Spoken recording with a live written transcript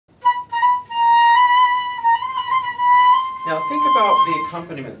Now think about the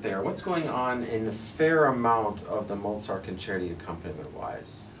accompaniment there. What's going on in a fair amount of the Mozart concerti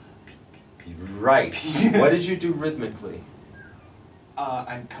accompaniment-wise? Right. What did you do rhythmically?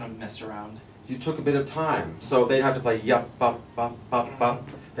 I kind of messed around. You took a bit of time. So they'd have to play yup, bup, bup, bup, bup.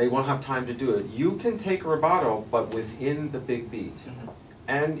 They won't have time to do it. You can take rubato, but within the big beat.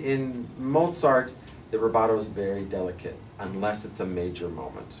 And in Mozart, the rubato is very delicate, unless it's a major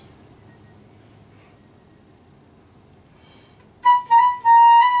moment.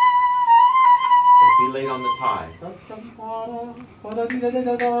 So be late on the tie.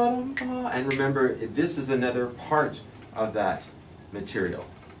 And remember, this is another part of that material.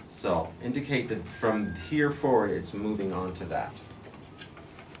 So indicate that from here forward, it's moving on to that.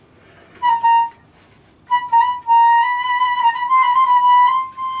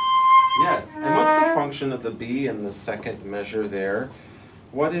 Yes, and what's the function of the B in the second measure there?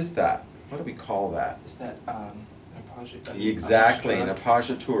 What is that? What do we call that? Is that Exactly, an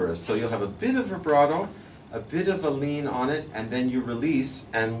appoggiatura. So you'll have a bit of vibrato, a bit of a lean on it, and then you release.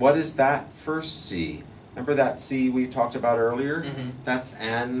 And what is that first C? Remember that C we talked about earlier? That's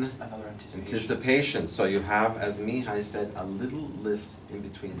another anticipation. So you have, as Mihai said, a little lift in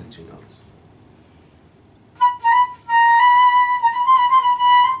between the two notes.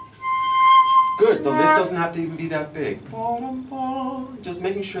 Good, the lift doesn't have to even be that big. Just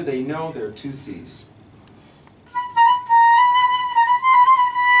making sure they know there are two C's.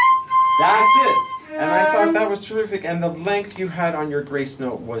 That's it. And I thought that was terrific. And the length you had on your grace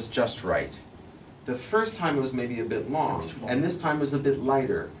note was just right. The first time it was maybe a bit long, and this time was a bit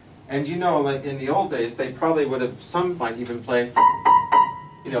lighter. And you know, like in the old days, they probably would have, some might even play,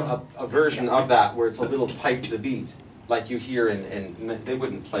 you know, a version of that where it's a little tight to the beat, like you hear in they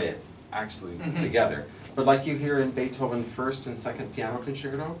wouldn't play it actually together, but like you hear in Beethoven first and second piano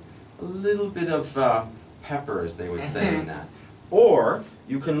concerto, a little bit of pepper, as they would say in that. Or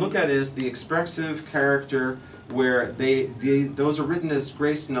you can look at it as the expressive character where those are written as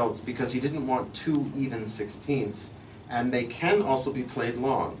grace notes because he didn't want two even sixteenths, and they can also be played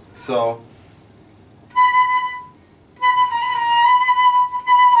long. So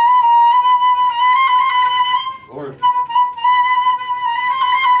or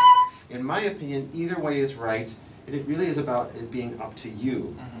in my opinion, either way is right, and it really is about it being up to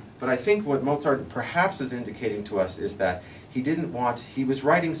you. But I think what Mozart perhaps is indicating to us is that he was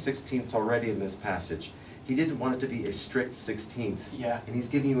writing sixteenths already in this passage. He didn't want it to be a strict 16th, and he's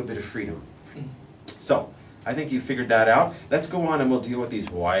giving you a bit of freedom. So, I think you figured that out. Let's go on and we'll deal with these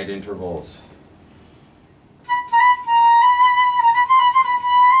wide intervals.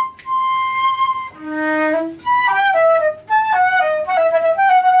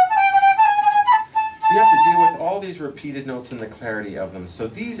 Repeated notes and the clarity of them. So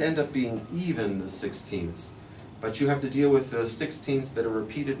these end up being even the sixteenths, but you have to deal with the sixteenths that are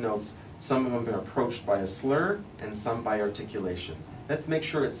repeated notes. Some of them are approached by a slur and some by articulation. Let's make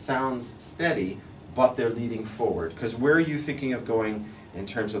sure it sounds steady, but they're leading forward. Because where are you thinking of going in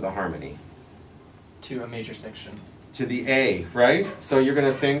terms of the harmony? To a major section. To the A, right? So you're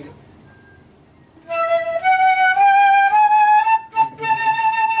going to think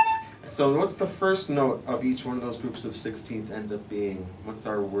so what's the first note of each one of those groups of 16th end up being? What's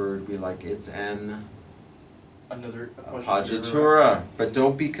our word we like? It's an appoggiatura. But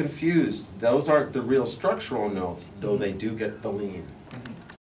don't be confused. Those aren't the real structural notes, though they do get the lean.